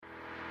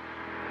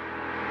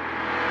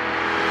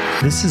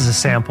This is a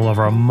sample of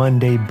our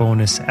Monday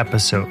bonus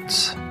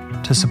episodes.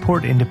 To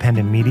support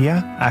independent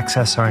media,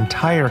 access our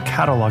entire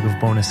catalog of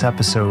bonus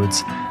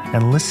episodes,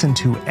 and listen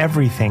to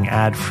everything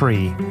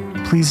ad-free,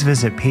 please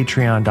visit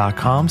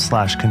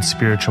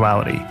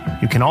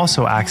patreon.com/conspirituality. You can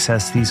also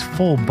access these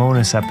full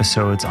bonus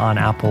episodes on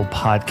Apple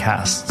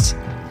Podcasts.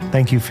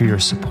 Thank you for your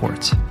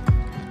support.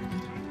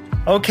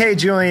 Okay,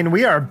 Julian,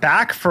 we are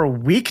back for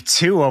week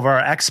 2 of our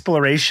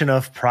exploration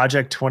of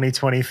Project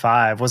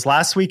 2025. Was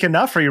last week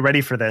enough? Are you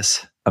ready for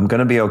this? I'm going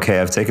to be okay.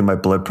 I've taken my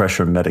blood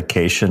pressure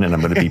medication and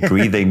I'm going to be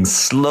breathing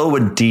slow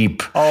and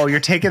deep. Oh, you're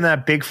taking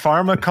that big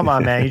pharma? Come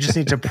on, man. You just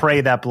need to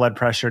pray that blood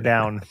pressure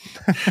down.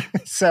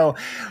 So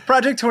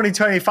Project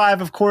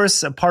 2025, of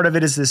course, a part of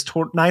it is this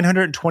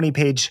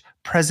 920-page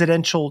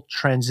presidential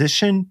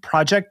transition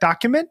project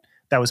document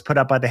that was put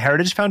up by the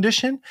Heritage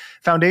Foundation.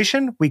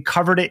 We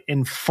covered it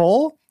in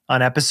full on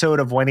episode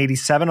of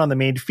 187 on the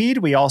main feed.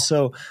 We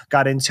also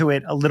got into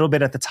it a little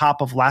bit at the top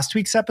of last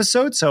week's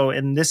episode. So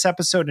in this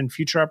episode and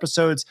future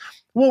episodes,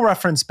 we'll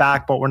reference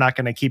back, but we're not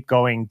going to keep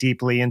going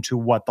deeply into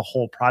what the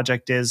whole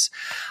project is.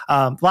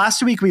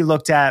 Last week, we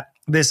looked at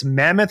this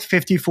mammoth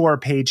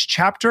 54-page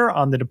chapter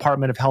on the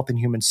Department of Health and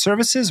Human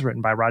Services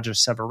written by Roger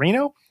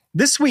Severino.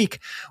 This week,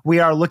 we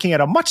are looking at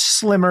a much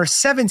slimmer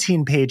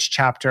 17-page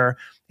chapter.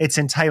 It's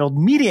entitled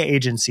Media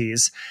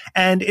Agencies,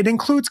 and it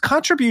includes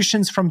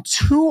contributions from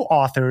 2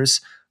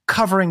 authors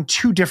covering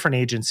 2 different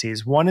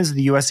agencies. One is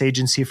the U.S.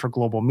 Agency for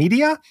Global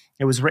Media.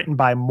 It was written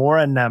by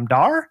Maura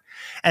Namdar.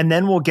 And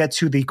then we'll get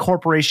to the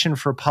Corporation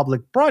for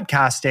Public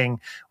Broadcasting,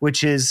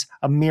 which is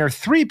a mere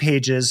 3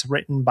 pages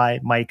written by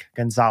Mike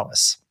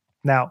Gonzalez.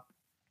 Now,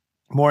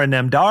 Maura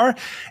Namdar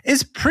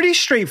is pretty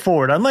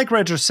straightforward. Unlike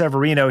Roger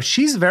Severino,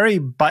 she's very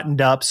buttoned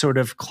up, sort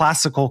of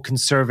classical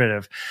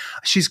conservative.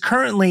 She's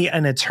currently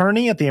an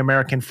attorney at the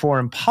American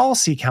Foreign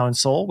Policy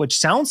Council, which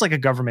sounds like a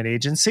government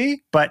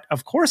agency, but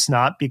of course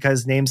not,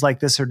 because names like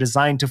this are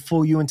designed to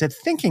fool you into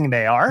thinking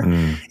they are.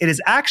 It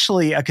is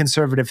actually a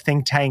conservative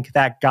think tank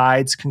that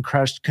guides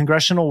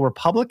congressional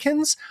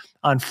Republicans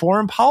on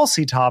foreign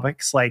policy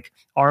topics like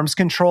arms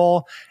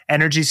control,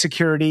 energy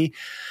security,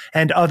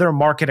 and other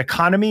market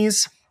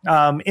economies.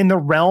 In the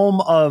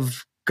realm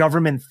of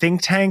government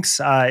think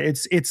tanks,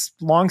 it's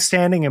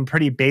longstanding and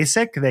pretty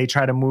basic. They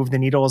try to move the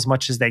needle as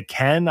much as they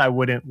can. I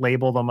wouldn't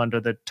label them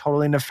under the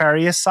totally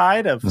nefarious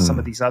side of some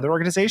of these other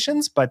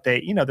organizations, but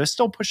they're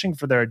still pushing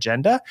for their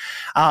agenda.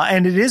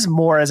 And it is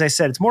more, as I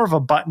said, it's more of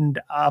a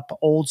buttoned up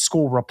old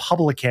school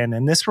Republican.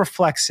 And this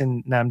reflects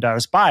in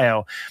Namdar's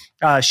bio.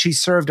 She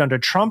served under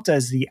Trump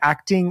as the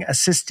acting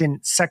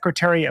assistant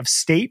secretary of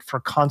state for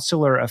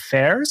consular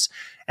affairs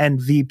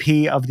and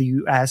VP of the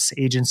U.S.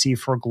 Agency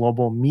for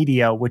Global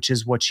Media, which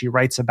is what she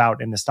writes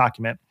about in this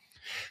document.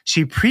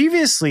 She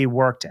previously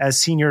worked as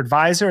senior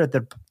advisor at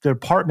the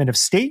Department of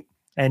State,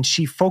 and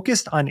she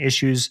focused on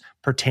issues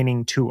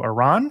pertaining to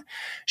Iran.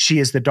 She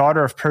is the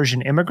daughter of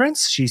Persian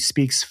immigrants. She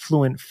speaks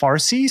fluent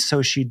Farsi,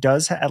 so she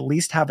does at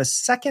least have a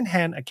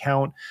secondhand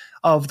account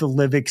of the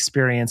lived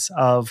experience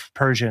of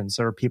Persians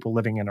or people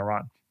living in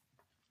Iran.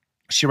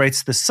 She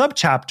writes the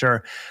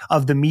subchapter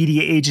of the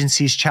Media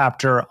Agencies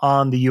chapter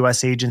on the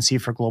U.S. Agency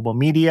for Global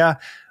Media,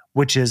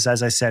 which is,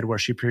 as I said, where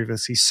she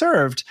previously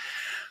served.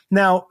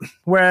 Now,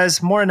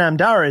 whereas Maura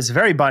Namdar is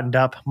very buttoned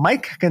up,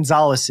 Mike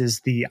Gonzalez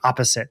is the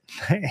opposite.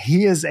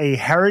 He is a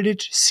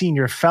Heritage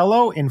Senior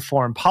Fellow in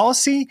Foreign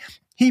Policy.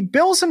 He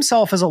bills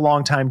himself as a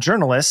longtime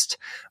journalist,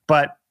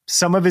 but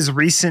some of his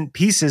recent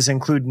pieces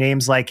include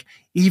names like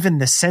even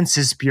the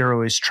Census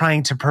Bureau is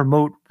trying to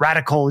promote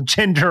radical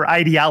gender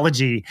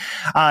ideology.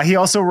 He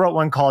also wrote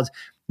one called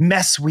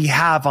Mess We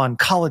Have on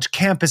College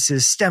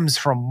Campuses Stems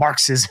from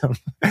Marxism.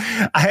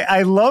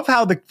 I love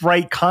how the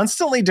right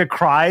constantly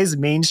decries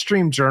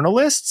mainstream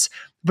journalists,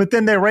 but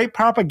then they write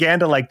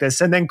propaganda like this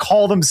and then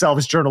call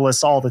themselves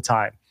journalists all the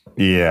time.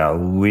 Yeah,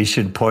 we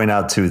should point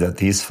out too that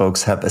these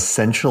folks have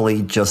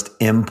essentially just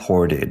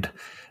imported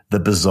the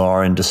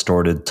bizarre and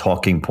distorted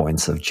talking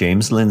points of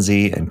James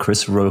Lindsay and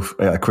Chris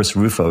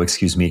Rufo,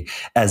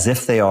 as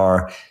if they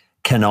are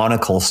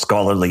canonical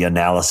scholarly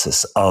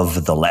analysis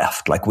of the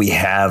left. Like we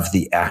have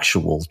the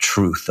actual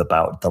truth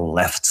about the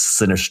left's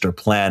sinister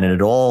plan, and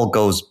it all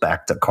goes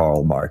back to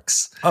Karl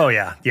Marx. Oh,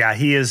 yeah. Yeah,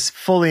 he is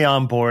fully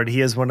on board.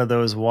 He is one of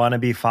those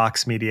wannabe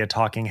Fox Media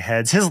talking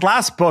heads. His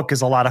last book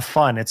is a lot of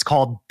fun. It's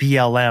called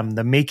BLM,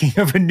 The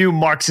Making of a New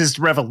Marxist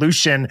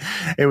Revolution.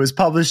 It was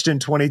published in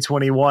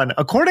 2021.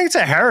 According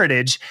to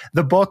Heritage,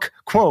 the book,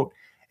 quote,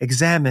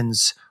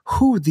 examines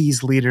who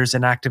these leaders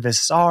and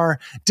activists are,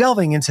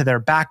 delving into their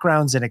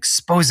backgrounds and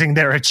exposing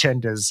their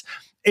agendas.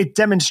 It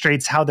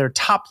demonstrates how their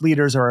top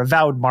leaders are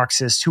avowed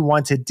Marxists who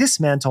want to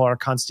dismantle our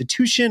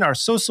Constitution, our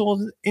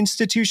social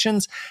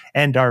institutions,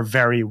 and our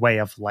very way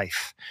of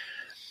life.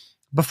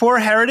 Before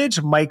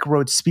Heritage, Mike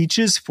wrote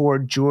speeches for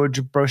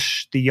George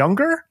Bush the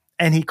Younger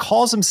and he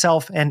calls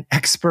himself an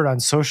expert on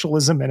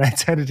socialism and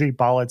identity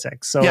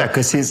politics. So yeah,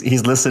 because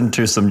he's listened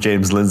to some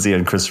James Lindsay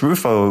and Chris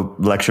Rufo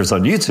lectures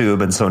on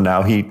YouTube, and so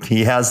now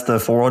he has the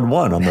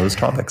 4-on-1 on those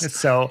topics.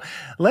 So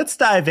let's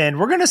dive in.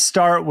 We're going to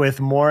start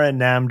with Mora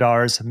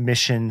Namdar's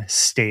mission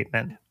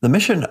statement. The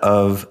mission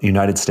of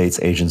United States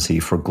Agency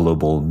for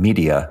Global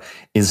Media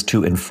is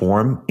to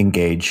inform,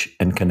 engage,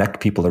 and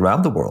connect people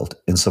around the world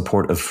in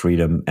support of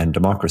freedom and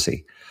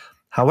democracy.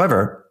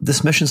 However,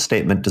 this mission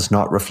statement does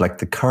not reflect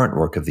the current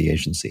work of the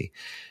agency.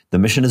 The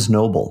mission is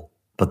noble,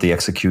 but the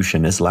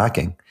execution is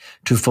lacking.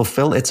 To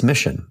fulfill its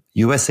mission,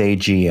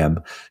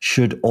 USAGM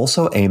should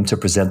also aim to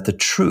present the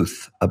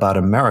truth about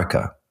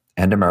America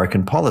and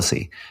American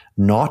policy,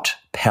 not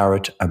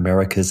parrot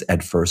America's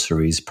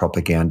adversaries'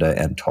 propaganda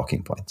and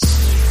talking points.